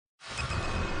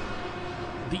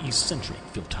the eccentric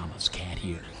Phil Thomas Cat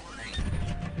here.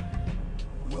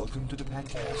 Welcome to the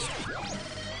podcast.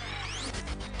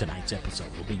 Tonight's episode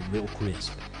will be real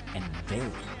crisp and very,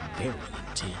 very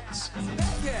intense.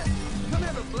 Cat, come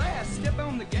have a blast, step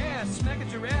on the gas, smack a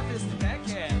giraffe, it's the Pat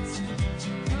Cats.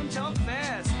 Come talk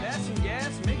fast and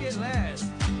gas, make it last.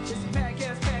 It's the Pat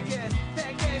Cats,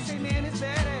 hey man, it's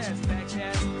badass. Pat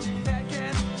Cats,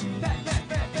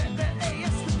 hey,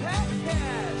 it's the Pat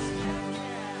Cats.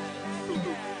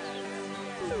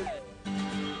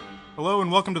 Hello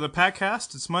and welcome to the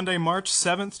Patcast. It's Monday, March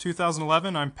 7th,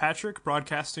 2011. I'm Patrick,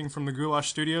 broadcasting from the Goulash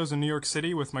Studios in New York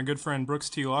City with my good friend Brooks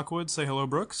T. Lockwood. Say hello,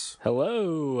 Brooks.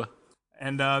 Hello.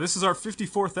 And this is our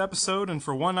 54th episode, and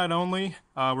for one night only,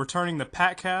 we're turning the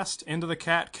Patcast into the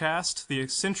Catcast. The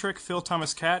eccentric Phil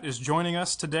Thomas Cat is joining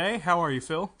us today. How are you,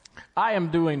 Phil? I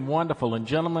am doing wonderful, and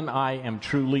gentlemen, I am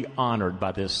truly honored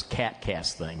by this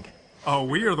Catcast thing. Oh,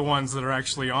 we are the ones that are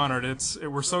actually honored.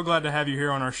 We're so glad to have you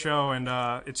here on our show, and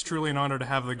it's truly an honor to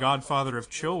have the godfather of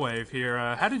Chillwave here.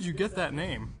 How did you get that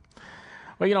name?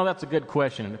 Well, you know, that's a good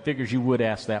question, and it figures you would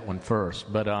ask that one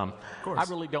first. But I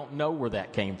really don't know where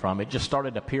that came from. It just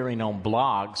started appearing on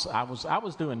blogs. I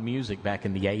was doing music back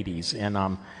in the 80s,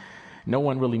 and no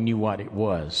one really knew what it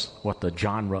was, what the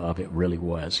genre of it really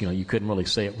was. You know, you couldn't really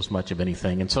say it was much of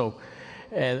anything. And so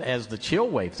as the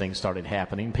Chillwave thing started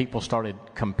happening, people started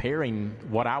comparing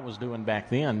what I was doing back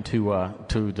then to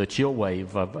the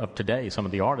Chillwave of today, some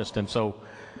of the artists. And so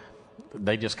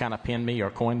they just kind of pinned me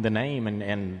or coined the name,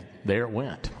 and there it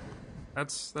went.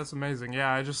 That's amazing.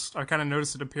 Yeah, I kind of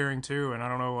noticed it appearing too, and I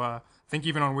don't know. I think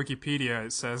even on Wikipedia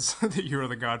it says that you are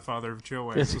the godfather of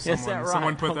Chillwave. Is that right?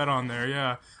 Someone put that on there.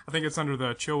 Yeah, I think it's under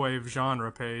the Chillwave genre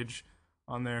page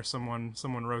on there. Someone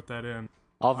wrote that in.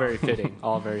 All very fitting.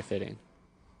 All very fitting.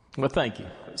 Well, thank you.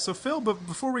 So, Phil, but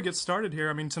before we get started here,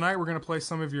 I mean, tonight we're going to play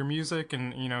some of your music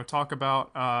and, you know, talk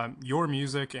about your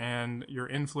music and your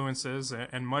influences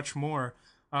and much more.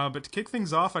 But to kick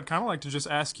things off, I'd kind of like to just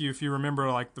ask you if you remember,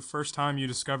 like, the first time you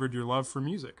discovered your love for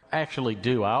music. I actually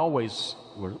do. I always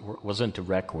was into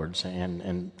records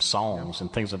and songs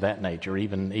and things of that nature,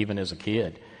 even as a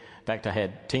kid. In fact, I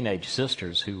had teenage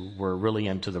sisters who were really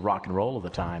into the rock and roll of the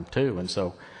time, too, and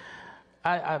so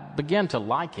I began to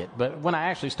like it, but when I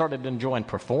actually started enjoying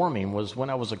performing was when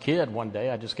I was a kid. One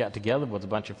day I just got together with a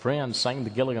bunch of friends, sang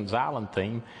the Gilligan's Island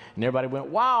theme, and everybody went,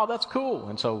 "Wow, that's cool."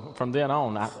 And so from then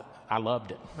on, I loved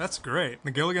it. That's great.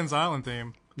 The Gilligan's Island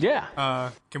theme.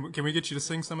 Yeah. Can we get you to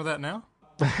sing some of that now?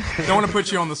 Don't want to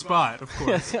put you on the spot, of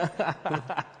course.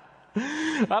 I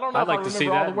don't know I'd if like I to see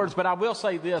remember all that. the words, but I will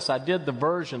say this. I did the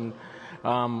version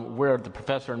where the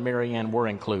professor and Mary Ann were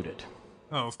included.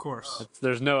 Oh, of course.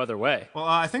 There's no other way. Well,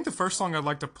 I think the first song I'd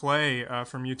like to play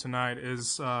from you tonight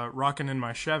is Rockin' in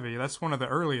My Chevy. That's one of the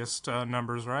earliest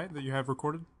numbers, right, that you have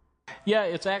recorded? Yeah,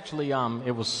 it's actually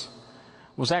it was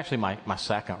actually my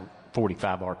second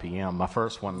 45 RPM. My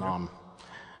first one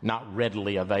not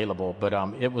readily available, but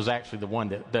it was actually the one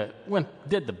that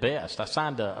did the best. I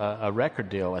signed a record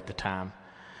deal at the time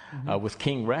with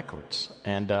King Records,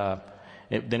 and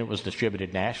then it was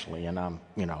distributed nationally, and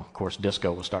you know, of course,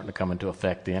 disco was starting to come into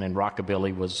effect then, and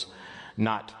rockabilly was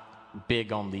not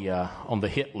big on the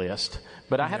hit list.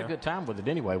 But I had a good time with it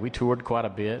anyway. We toured quite a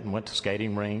bit and went to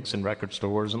skating rinks and record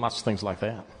stores and lots of things like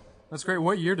that. That's great.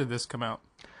 What year did this come out?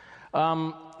 It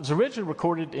was originally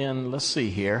recorded in, let's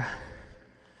see here,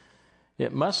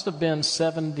 it must have been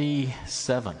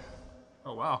 77.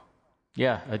 Oh, wow.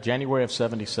 Yeah, January of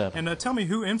 77. And tell me,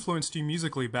 who influenced you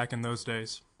musically back in those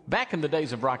days? Back in the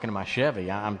days of rocking in my Chevy,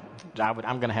 I'm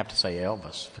going to have to say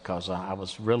Elvis, because I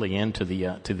was really into the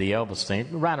Elvis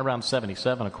thing. Right around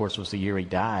 77, of course, was the year he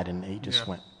died, and he just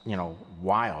went, you know,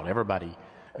 wild. Everybody,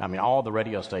 I mean, all the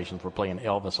radio stations were playing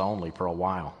Elvis only for a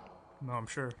while. No, I'm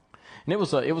sure. And it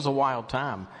was a wild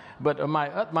time. But my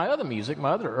other music, my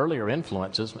other earlier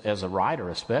influences as a writer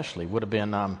especially, would have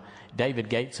been David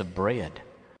Gates of Bread.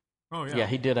 Oh yeah. Yeah,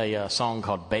 he did a song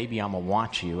called "Baby, I'ma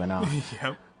Want You," and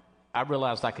Yep. I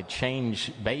realized I could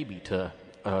change Baby to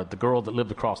the girl that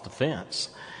lived across the fence's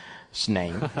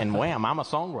name, and wham, I'm a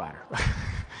songwriter.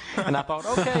 And I thought,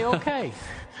 okay.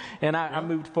 And I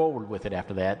moved forward with it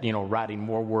after that, you know, writing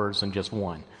more words than just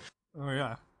one. Oh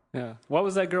yeah. Yeah. What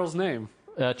was that girl's name?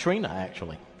 Trina,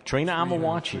 actually. Trina, I'ma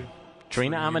want you.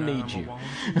 Trina, I'ma need you.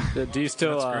 Do you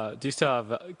still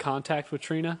have contact with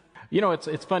Trina? You know,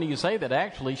 it's funny you say that.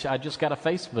 Actually, I just got a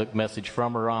Facebook message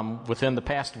from her within the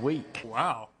past week.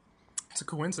 Wow. It's a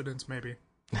coincidence, maybe.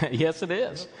 Yes, it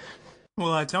is.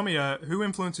 Well, tell me, who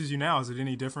influences you now? Is it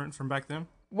any different from back then?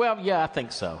 Well, yeah, I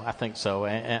think so.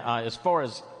 And as far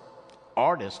as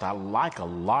artists, I like a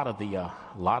lot of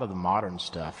the modern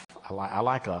stuff. I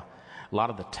like a a lot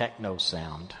of the techno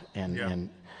sound and, Yeah. and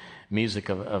music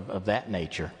of that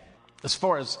nature. As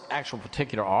far as actual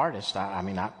particular artists, I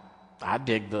mean, I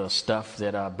dig the stuff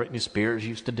that Britney Spears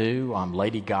used to do,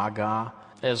 Lady Gaga,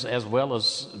 as well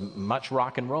as much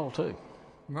rock and roll too.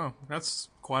 No, that's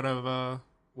quite a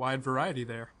wide variety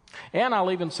there. And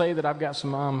I'll even say that I've got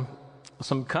some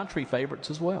country favorites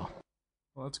as well.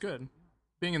 Well, that's good.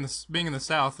 Being in the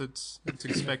South, it's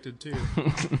expected too.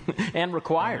 And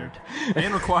required.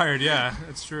 And required, yeah,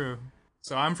 it's true.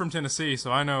 So I'm from Tennessee,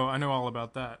 so I know all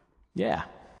about that. Yeah.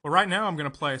 Well, right now I'm going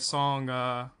to play a song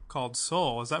called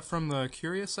Soul. Is that from the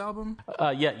Curious album?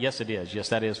 Yes, it is. Yes,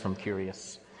 that is from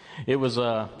Curious. It was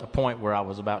a point where I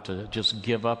was about to just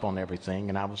give up on everything,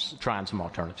 and I was trying some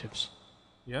alternatives.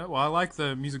 Yeah, well, I like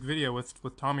the music video with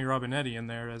Tommy Robinetti in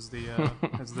there as the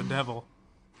as the devil.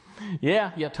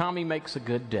 Yeah, Tommy makes a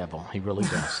good devil. He really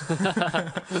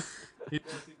does.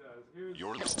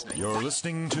 You're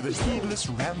listening to the heedless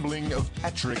rambling of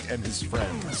Patrick and his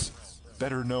friends,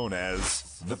 better known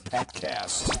as the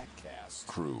Patcast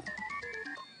Crew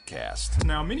Cast.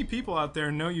 Now, many people out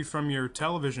there know you from your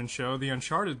television show, The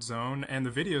Uncharted Zone, and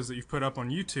the videos that you've put up on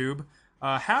YouTube.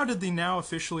 How did the now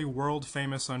officially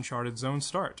world-famous Uncharted Zone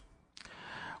start?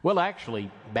 Well,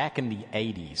 actually, back in the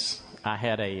 80s, I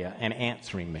had an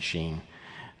answering machine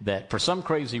that, for some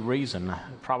crazy reason,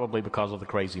 probably because of the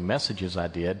crazy messages I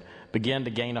did, began to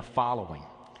gain a following.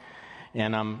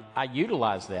 And I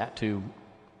utilized that to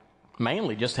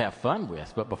mainly just have fun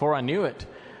with. But before I knew it,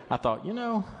 I thought,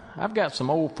 I've got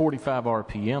some old 45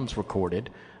 RPMs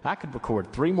recorded. I could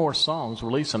record 3 more songs,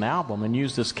 release an album, and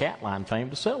use this Catline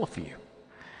fame to sell a few.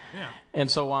 Yeah. And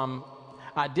so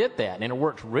I did that, and it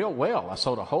worked real well. I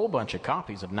sold a whole bunch of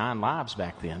copies of 9 Lives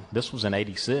back then. This was in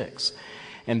 '86.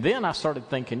 And then I started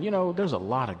thinking, there's a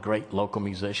lot of great local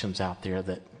musicians out there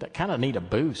that kind of need a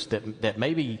boost, that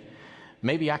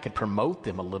maybe I could promote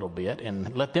them a little bit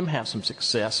and let them have some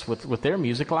success with their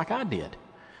music like I did.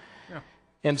 Yeah.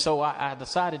 And so I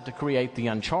decided to create the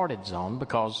Uncharted Zone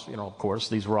because, of course,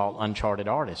 these were all uncharted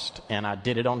artists. And I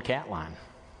did it on Catline.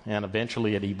 And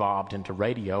eventually it evolved into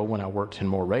radio when I worked in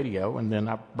more radio, and then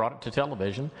I brought it to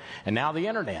television, and now the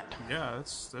internet. Yeah,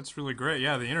 that's really great.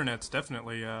 Yeah, the internet's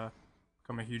definitely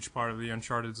become a huge part of the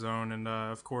Uncharted Zone, and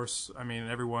of course, I mean,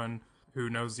 everyone who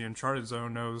knows the Uncharted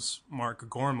Zone knows Mark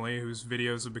Gormley, whose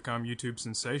videos have become YouTube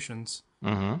sensations.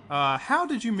 Mm-hmm. How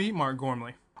did you meet Mark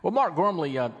Gormley? Well, Mark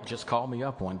Gormley just called me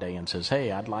up one day and says,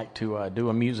 "Hey, I'd like to do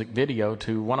a music video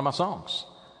to one of my songs."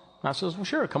 And I says, "Well,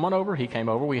 sure, come on over." He came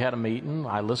over. We had a meeting.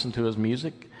 I listened to his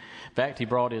music. In fact, he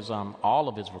brought his all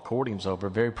of his recordings over,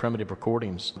 very primitive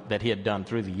recordings that he had done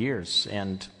through the years.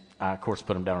 And I, of course,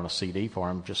 put them down on a CD for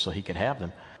him just so he could have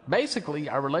them. Basically,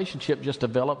 our relationship just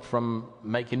developed from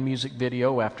making music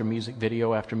video after music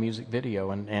video after music video,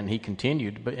 and he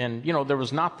continued. And there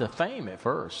was not the fame at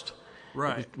first.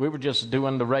 Right. We were just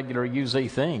doing the regular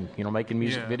UZ thing, making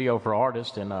music video for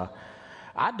artists, and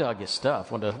I dug his stuff.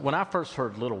 When I first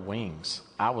heard Little Wings,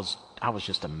 I was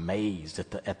just amazed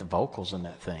at the vocals in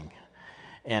that thing,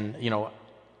 and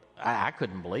I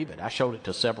couldn't believe it. I showed it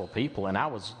to several people, and I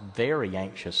was very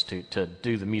anxious to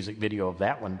do the music video of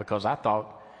that one because I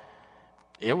thought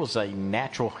it was a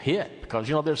natural hit. Because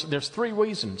there's 3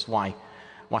 reasons why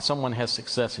someone has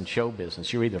success in show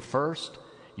business. You're either first,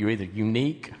 you're either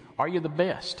unique, or you're the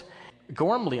best.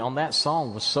 Gormley on that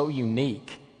song was so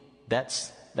unique.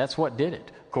 That's what did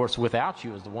it. Of course, Without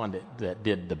You is the one that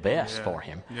did the best for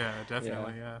him. Yeah,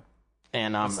 definitely, yeah.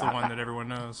 And that's the one that everyone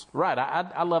knows. Right,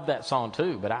 I love that song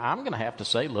too, but I'm going to have to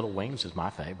say Little Wings is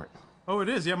my favorite. Oh, it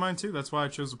is. Yeah, mine too. That's why I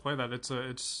chose to play that.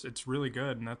 It's really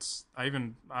good,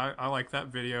 and I like that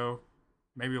video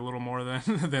maybe a little more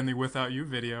than the Without You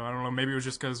video. I don't know. Maybe it was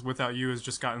just because Without You has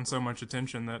just gotten so much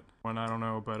attention that one. I don't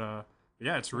know, but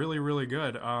yeah, it's really, really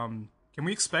good. Can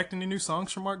we expect any new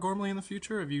songs from Mark Gormley in the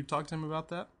future? Have you talked to him about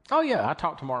that? Oh, yeah. I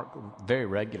talk to Mark very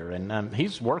regular, and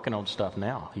he's working on stuff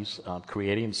now. He's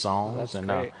creating songs. That's and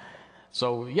great.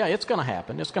 So, yeah, it's going to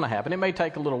happen. It's going to happen. It may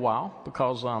take a little while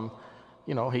because,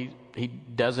 he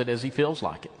does it as he feels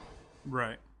like it.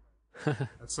 Right.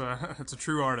 That's a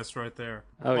true artist right there.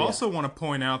 Oh, I yeah. also want to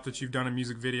point out that you've done a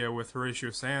music video with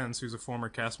Horatio Sands, who's a former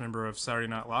cast member of Saturday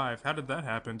Night Live. How did that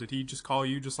happen? Did he just call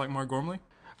you just like Mark Gormley?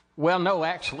 Well, no,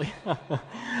 actually,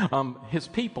 his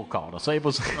people called us. It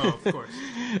was Oh, of course.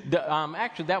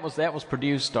 actually that was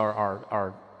produced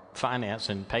or financed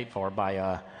and paid for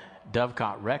by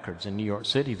Dovecot Records in New York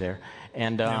City there,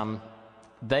 and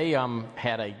they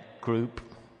had a group,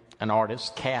 an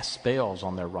artist, Cast Spells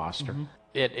on their roster. Mm-hmm.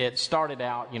 It started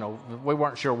out, we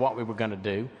weren't sure what we were going to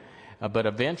do, but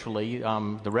eventually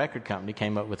the record company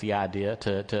came up with the idea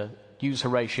to use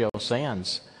Horatio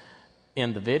Sands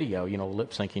in the video,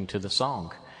 lip syncing to the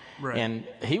song. Right. And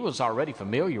he was already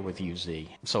familiar with UZ,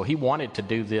 so he wanted to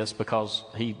do this because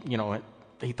he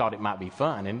thought it might be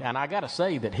fun. And I got to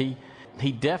say that he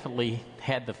definitely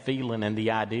had the feeling and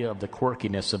the idea of the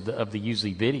quirkiness of the UZ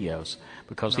videos,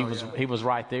 because he was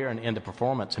right there in the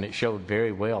performance, and it showed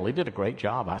very well. He did a great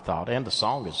job, I thought, and the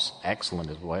song is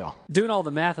excellent as well. Doing all the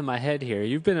math in my head here,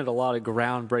 you've been at a lot of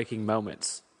groundbreaking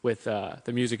moments with the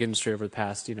music industry over the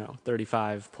past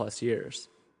 35 plus years.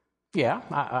 Yeah,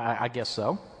 I guess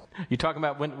so. You talking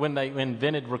about when they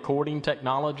invented recording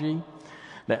technology?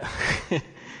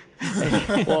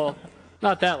 Well,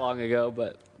 not that long ago,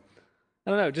 but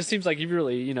I don't know. It just seems like you've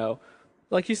really,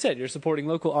 like you said, you're supporting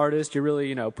local artists. You're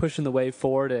really, pushing the way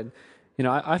forward. And,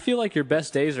 I feel like your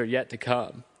best days are yet to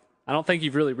come. I don't think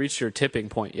you've really reached your tipping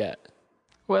point yet.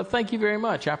 Well, thank you very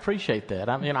much. I appreciate that.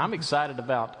 I'm excited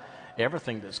about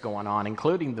everything that's going on,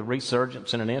 including the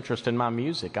resurgence and an interest in my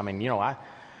music.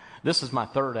 This is my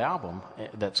third album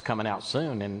that's coming out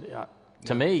soon. And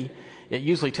to me, it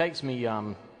usually takes me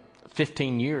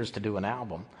 15 years to do an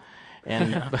album.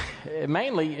 And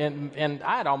mainly, and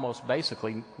I'd almost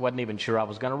basically wasn't even sure I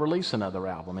was going to release another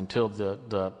album until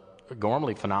the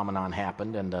Gormley phenomenon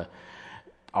happened, and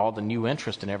all the new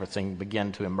interest and everything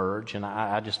began to emerge. And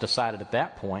I just decided at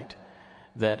that point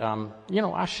that,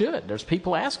 I should. There's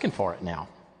people asking for it now.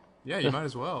 Yeah, you might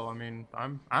as well.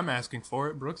 I'm asking for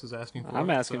it. Brooks is asking for it.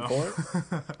 I'm asking for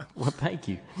it. Well, thank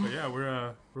you. So yeah,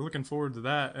 we're looking forward to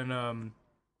that. And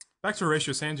back to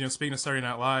Horatio Sands, speaking of Saturday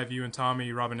Night Live, you and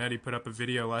Tommy Robinetti put up a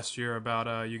video last year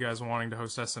about you guys wanting to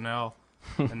host SNL.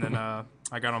 And then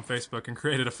I got on Facebook and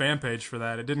created a fan page for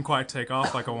that. It didn't quite take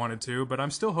off like I wanted to, but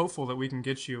I'm still hopeful that we can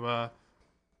get you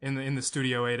in the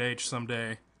Studio 8H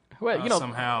someday. Well,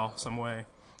 somehow, some way.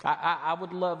 I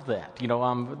would love that.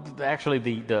 Actually,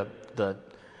 the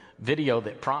video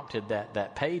that prompted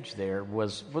that page there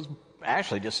was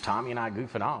actually just Tommy and I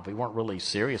goofing off. We weren't really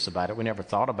serious about it. We never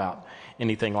thought about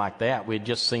anything like that. We had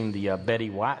just seen the Betty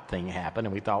White thing happen,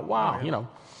 and we thought, wow,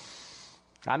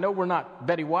 I know we're not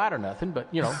Betty White or nothing,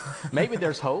 but, maybe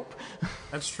there's hope.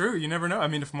 That's true. You never know.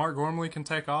 If Mark Gormley can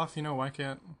take off, why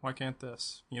can't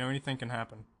this? Anything can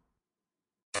happen.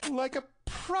 Like a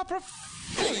proper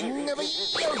thing of a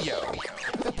yo-yo,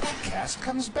 the podcast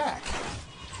comes back.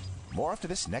 More after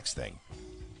this next thing.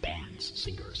 Bands,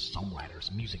 singers,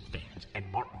 songwriters, music fans, and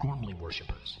Mark Gormley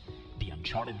worshippers. The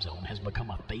Uncharted Zone has become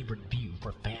a favorite view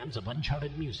for fans of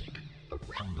Uncharted music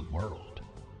around the world.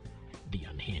 The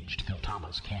unhinged Phil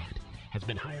Thomas Cat has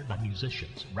been hired by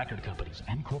musicians, record companies,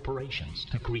 and corporations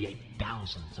to create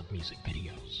thousands of music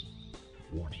videos.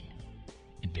 Warning.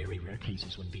 In very rare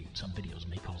cases when viewed, some videos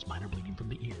may cause minor bleeding from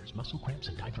the ears, muscle cramps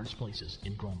in diverse places,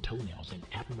 ingrown toenails, and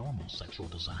abnormal sexual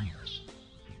desires.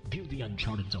 View The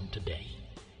Uncharted Zone today.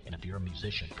 And if you're a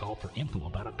musician, call for info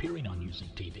about appearing on Music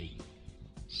TV.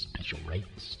 Special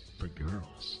rates for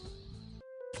girls.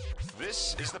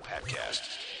 This is the podcast.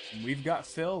 We've got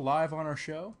Phil live on our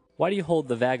show. Why do you hold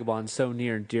The Vagabond so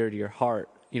near and dear to your heart,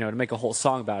 to make a whole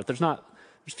song about it? There's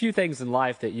few things in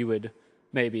life that you would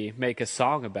maybe make a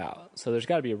song about. So there's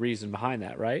got to be a reason behind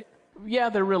that, right? Yeah,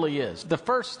 there really is. The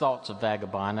first thoughts of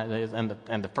Vagabond,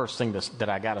 and the first thing that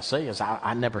I got to say is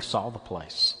I never saw the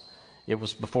place. It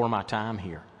was before my time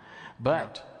here.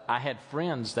 But I had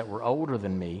friends that were older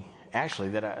than me, actually,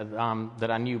 that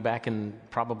I knew back in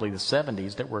probably the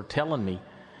 70s, that were telling me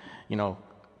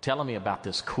about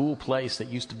this cool place that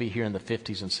used to be here in the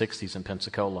 50s and 60s in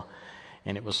Pensacola.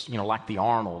 And it was, like the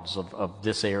Arnolds of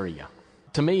this area.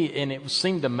 To me, and it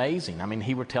seemed amazing.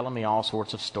 He were telling me all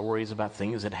sorts of stories about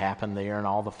things that happened there and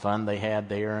all the fun they had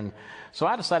there. And so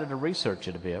I decided to research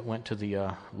it a bit. Went to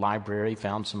the library,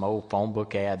 found some old phone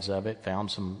book ads of it,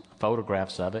 found some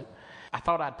photographs of it. I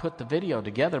thought I'd put the video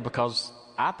together because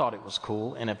I thought it was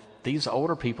cool. And if these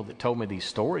older people that told me these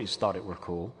stories thought it were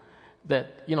cool,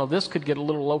 that, this could get a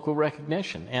little local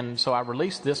recognition. And so I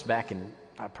released this back in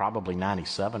probably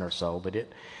 97 or so, but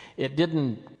it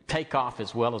didn't take off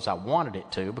as well as I wanted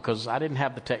it to, because I didn't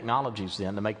have the technologies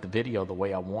then to make the video the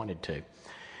way I wanted to.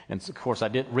 And of course I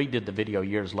redid the video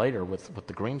years later with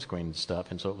the green screen and stuff,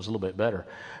 and so it was a little bit better.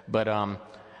 But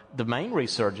the main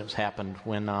resurgence happened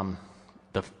when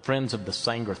the Friends of the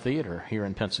Sanger Theater here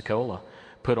in Pensacola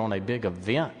put on a big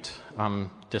event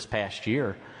this past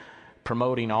year,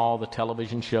 promoting all the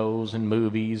television shows and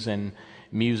movies and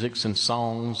musics and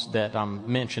songs that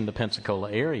mentioned the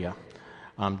Pensacola area,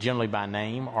 generally by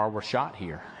name or were shot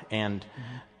here. And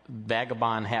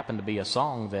Vagabond happened to be a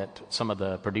song that some of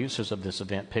the producers of this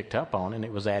event picked up on, and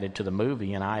it was added to the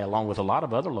movie. And I, along with a lot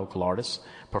of other local artists,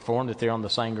 performed it there on the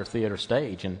Sanger Theater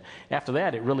stage. And after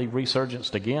that, it really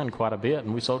resurged again quite a bit,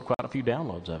 and we sold quite a few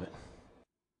downloads of it.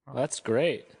 Well, that's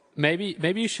great. Maybe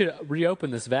you should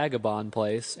reopen this Vagabond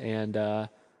place and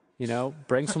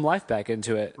bring some life back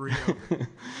into it.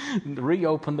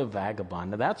 Reopen the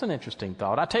Vagabond. Now, that's an interesting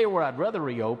thought. I tell you where I'd rather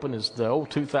reopen is the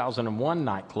old 2001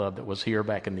 nightclub that was here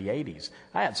back in the 80s.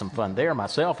 I had some fun there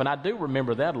myself, and I do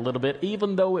remember that a little bit,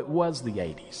 even though it was the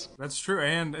 80s. That's true,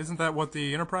 and isn't that what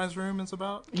the Enterprise Room is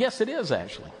about? Yes, it is,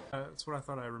 actually. That's what I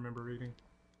thought I remember reading.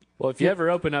 Well, if you ever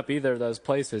open up either of those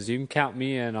places, you can count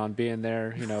me in on being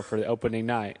there, for the opening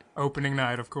night. Opening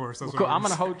night, of course. That's Cool. what I'm going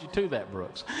to hold you to that,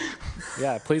 Brooks.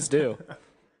 Yeah, please do.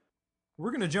 We're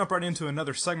going to jump right into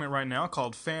another segment right now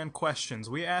called Fan Questions.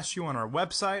 We asked you on our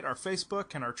website, our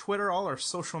Facebook, and our Twitter, all our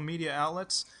social media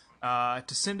outlets,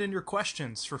 to send in your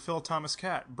questions for Phil Thomas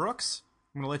Cat. Brooks,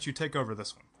 I'm going to let you take over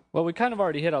this one. Well, we kind of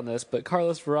already hit on this, but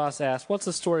Carlos Verras asked, what's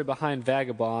the story behind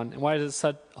Vagabond, and why does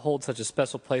it hold such a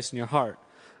special place in your heart?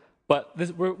 But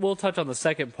we'll touch on the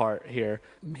second part here.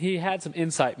 He had some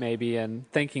insight maybe in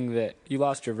thinking that you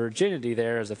lost your virginity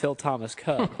there as a Phil Thomas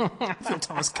Cub. Phil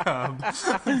Thomas Cub.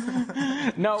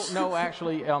 No,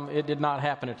 actually, it did not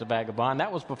happen at the Vagabond.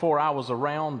 That was before I was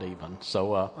around even.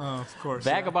 So, of course.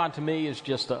 Vagabond to me is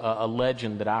just a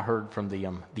legend that I heard from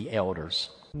the elders.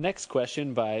 Next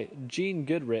question by Gene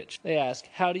Goodrich. They ask,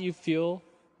 how do you feel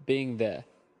being the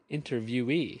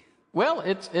interviewee? Well,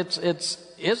 it's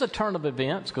a turn of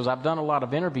events because I've done a lot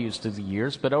of interviews through the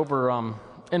years, but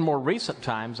in more recent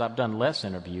times I've done less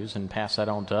interviews and passed that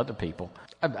on to other people.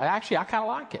 I kind of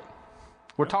like it.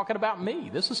 We're talking about me.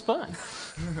 This is fun.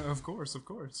 Of course.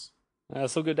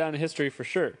 This will go down in history for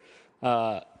sure.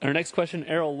 Our next question,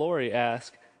 Errol Laurie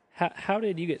asked, how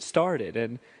did you get started,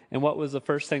 and what was the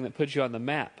first thing that put you on the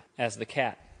map as the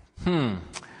Cat?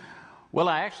 Well,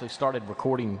 I actually started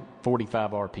recording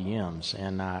 45 RPMs,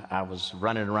 and I was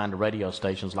running around the radio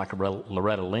stations like a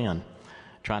Loretta Lynn,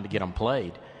 trying to get them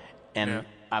played. And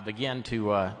I began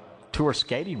to tour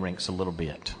skating rinks a little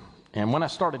bit. And when I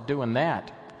started doing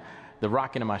that, the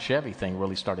Rockin' in My Chevy thing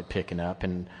really started picking up,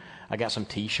 and I got some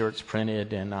T-shirts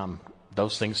printed, and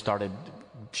those things started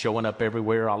showing up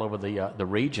everywhere all over the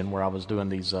region where I was doing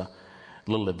these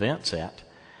little events at.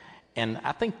 And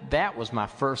I think that was my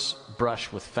first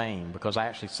brush with fame because I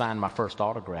actually signed my first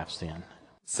autographs then.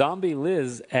 Zombie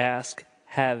Liz asked,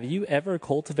 have you ever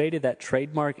cultivated that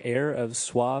trademark air of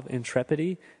suave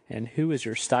intrepidity? And who is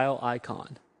your style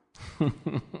icon?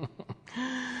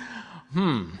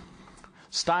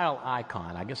 Style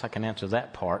icon. I guess I can answer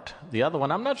that part. The other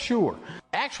one, I'm not sure.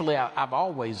 Actually, I've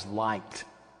always liked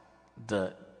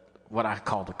what I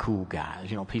call the cool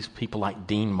guys. People like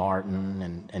Dean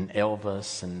Martin and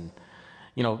Elvis and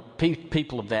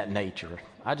people of that nature.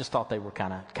 I just thought they were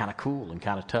kind of cool and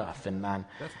kind of tough, and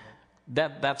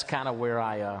that's kind of where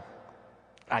I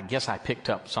guess I picked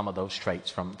up some of those traits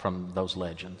from those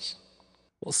legends.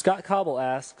 Well, Scott Cobble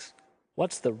asks,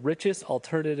 what's the richest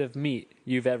alternative meat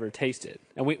you've ever tasted?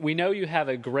 And we know you have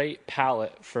a great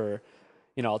palate for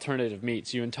alternative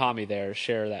meats. You and Tommy there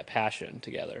share that passion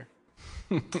together.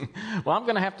 Well, I'm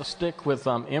going to have to stick with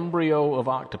embryo of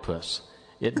octopus.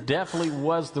 It definitely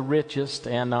was the richest,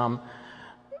 and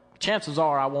chances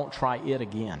are I won't try it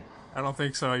again. I don't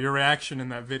think so. Your reaction in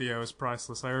that video is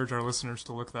priceless. I urge our listeners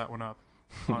to look that one up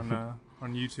on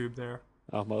YouTube there.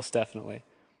 Oh, most definitely.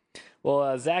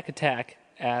 Well, Zach Attack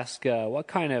asked, what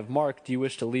kind of mark do you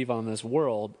wish to leave on this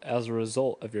world as a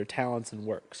result of your talents and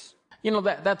works?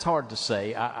 That's hard to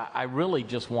say. I really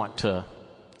just want to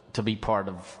be part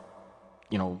of,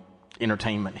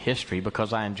 entertainment history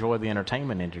because I enjoy the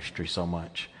entertainment industry so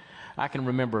much. I can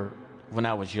remember when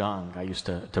I was young, I used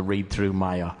to read through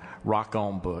my Rock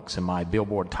On books and my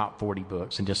Billboard Top 40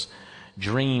 books and just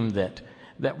dream that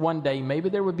one day maybe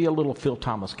there would be a little Phil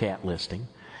Thomas Cat listing.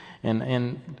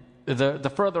 And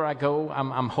the further I go,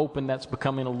 I'm hoping that's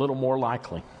becoming a little more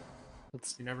likely.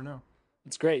 You never know.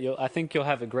 It's great. I think you'll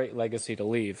have a great legacy to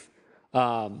leave.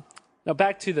 Now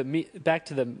back to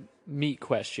the meat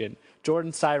question.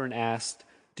 Jordan Siren asked,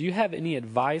 do you have any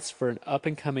advice for an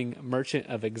up-and-coming merchant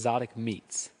of exotic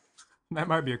meats? That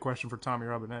might be a question for Tommy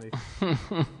Robinetti.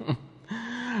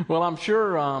 Well, I'm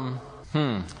sure.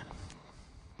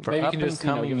 Maybe you can just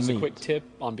give us a quick tip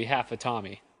on behalf of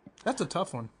Tommy. That's a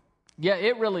tough one. Yeah,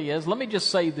 it really is. Let me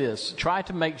just say this. Try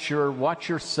to make sure what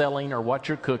you're selling or what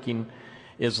you're cooking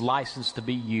is licensed to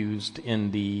be used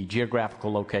in the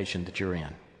geographical location that you're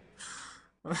in.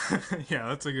 Yeah,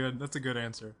 that's a good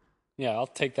answer. Yeah, I'll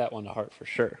take that one to heart for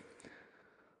sure.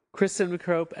 Kristen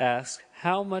McCrope asks,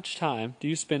 how much time do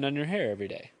you spend on your hair every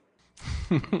day?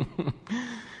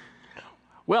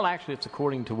 Well, actually, it's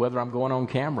according to whether I'm going on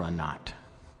camera or not.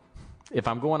 If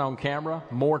I'm going on camera,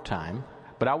 more time,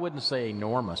 but I wouldn't say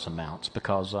enormous amounts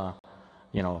because,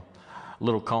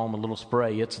 little comb, a little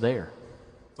spray, it's there.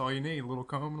 That's all you need, a little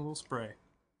comb and a little spray.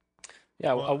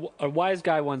 Yeah, a wise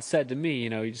guy once said to me, you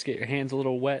know, you just get your hands a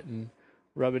little wet and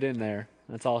rub it in there.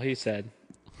 That's all he said.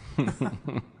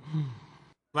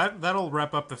 That'll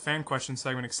wrap up the fan question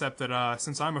segment, except that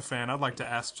since I'm a fan, I'd like to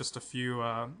ask just a few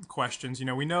questions. You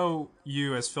know, we know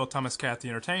you as Phil Thomas Cat the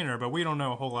Entertainer, but we don't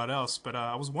know a whole lot else. But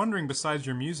I was wondering, besides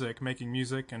your music, making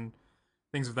music and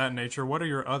things of that nature, what are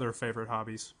your other favorite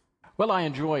hobbies? Well, I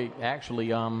enjoy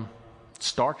actually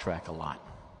Star Trek a lot.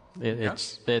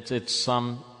 It's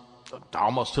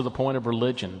almost to the point of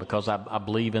religion, because I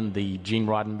believe in the Gene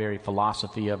Roddenberry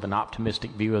philosophy of an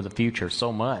optimistic view of the future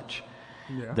so much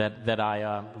that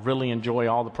I really enjoy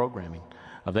all the programming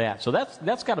of that. So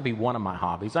that's got to be one of my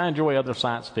hobbies. I enjoy other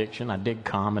science fiction. I dig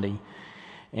comedy,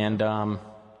 and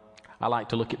I like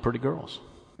to look at pretty girls.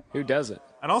 Who doesn't?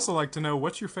 I'd also like to know,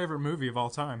 what's your favorite movie of all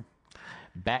time?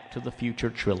 Back to the Future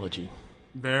trilogy.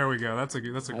 There we go. That's a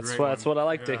great one. That's what I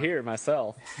like to hear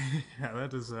myself. Yeah,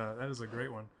 that is a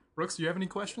great one. Brooks, do you have any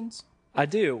questions? I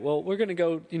do. Well, we're going to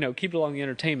go, keep it along the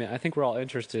entertainment. I think we're all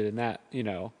interested in that,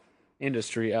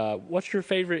 industry. What's your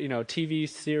favorite, TV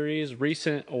series,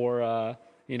 recent or,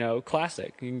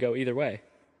 classic? You can go either way.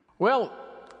 Well,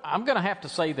 I'm going to have to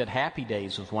say that Happy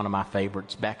Days was one of my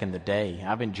favorites back in the day.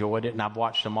 I've enjoyed it, and I've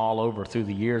watched them all over through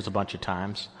the years a bunch of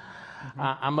times. Mm-hmm.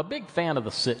 I'm a big fan of the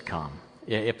sitcom.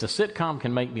 If the sitcom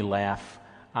can make me laugh,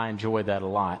 I enjoy that a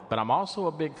lot. But I'm also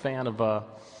a big fan of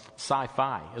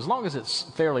sci-fi, as long as it's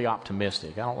fairly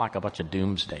optimistic. I don't like a bunch of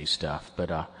doomsday stuff, but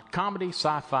comedy,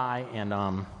 sci-fi,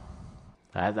 and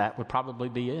that would probably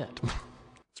be it.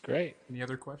 That's great. Any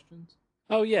other questions?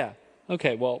 Oh, yeah.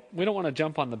 Okay, well, we don't want to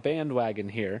jump on the bandwagon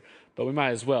here, but we might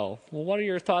as well. Well, what are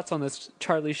your thoughts on this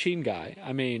Charlie Sheen guy?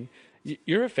 I mean,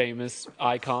 you're a famous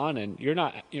icon, and you're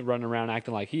not running around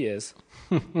acting like he is.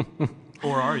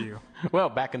 Or are you? Well,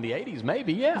 back in the 80s,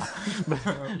 maybe, yeah.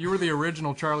 You were the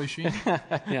original Charlie Sheen?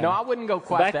 No, I wouldn't go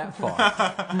quite that far.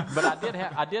 But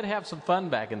I did have some fun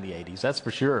back in the 80s, that's for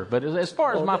sure. But as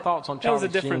far as my thoughts on Charlie Sheen...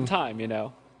 That was a different time,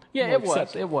 Yeah,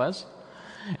 it was.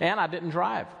 And I didn't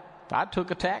drive. I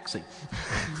took a taxi.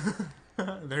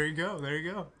 There you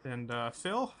go. And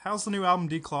Phil, how's the new album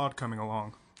Declawed coming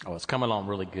along? Oh, it's coming along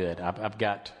really good. I've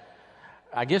got,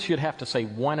 I guess you'd have to say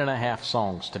 1.5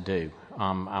 songs to do.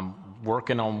 I'm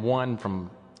working on one from,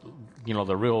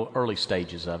 the real early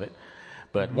stages of it.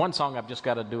 But one song I've just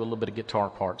got to do a little bit of guitar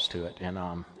parts to it,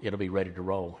 and it'll be ready to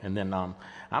roll. And then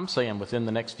I'm saying within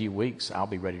the next few weeks, I'll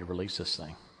be ready to release this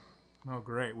thing. Oh,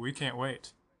 great. We can't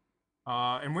wait.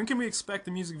 And when can we expect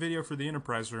the music video for the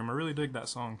Enterprise Room? I really dig that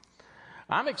song.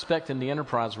 I'm expecting the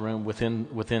Enterprise Room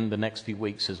within the next few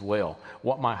weeks as well.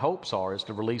 What my hopes are is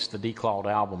to release the Declawed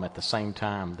album at the same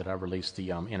time that I release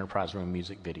the Enterprise Room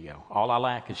music video. All I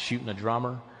lack is shooting a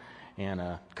drummer and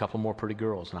a couple more pretty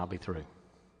girls, and I'll be through.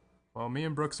 Well, me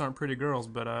and Brooks aren't pretty girls,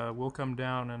 but we'll come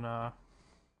down and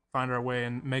find our way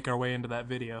and make our way into that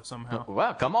video somehow.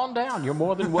 Well, come on down. You're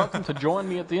more than welcome to join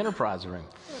me at the Enterprise Room.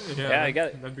 Yeah,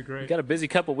 that'd be great. You got a busy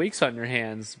couple weeks on your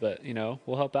hands, but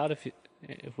we'll help out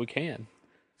if we can.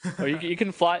 Or you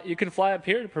can fly up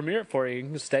here to premiere it for you. You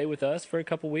can stay with us for a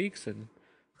couple weeks and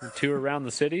tour around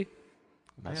the city.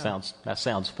 That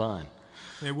sounds fun.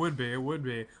 It would be.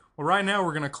 Well, right now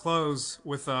we're going to close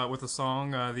with a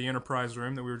song, The Enterprise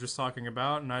Room, that we were just talking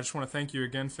about. And I just want to thank you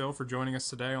again, Phil, for joining us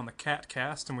today on the Cat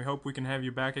Cast, and we hope we can have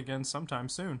you back again sometime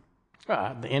soon.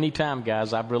 Anytime,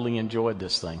 guys. I've really enjoyed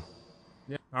this thing.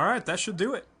 Yeah. All right, that should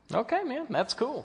do it. Okay, man. That's cool.